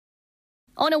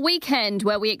On a weekend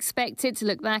where we expected to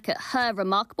look back at her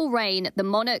remarkable reign, the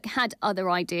monarch had other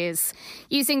ideas,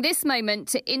 using this moment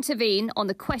to intervene on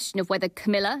the question of whether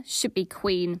Camilla should be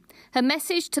queen. Her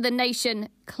message to the nation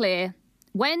clear.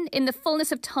 When, in the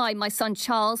fullness of time, my son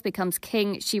Charles becomes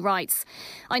king, she writes,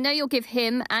 I know you'll give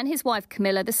him and his wife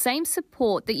Camilla the same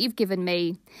support that you've given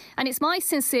me. And it's my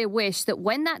sincere wish that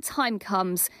when that time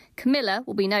comes, Camilla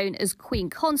will be known as Queen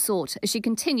Consort as she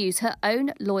continues her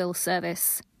own loyal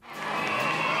service.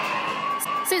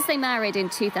 Since they married in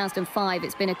 2005,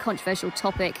 it's been a controversial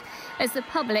topic, as the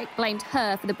public blamed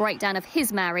her for the breakdown of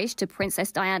his marriage to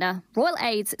Princess Diana. Royal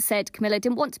aides said Camilla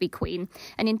didn't want to be queen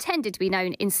and intended to be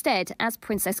known instead as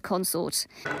Princess Consort.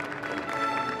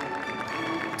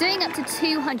 Doing up to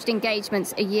 200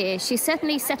 engagements a year, she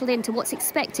certainly settled into what's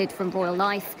expected from royal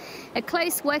life. A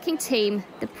close working team,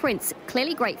 the prince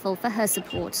clearly grateful for her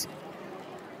support.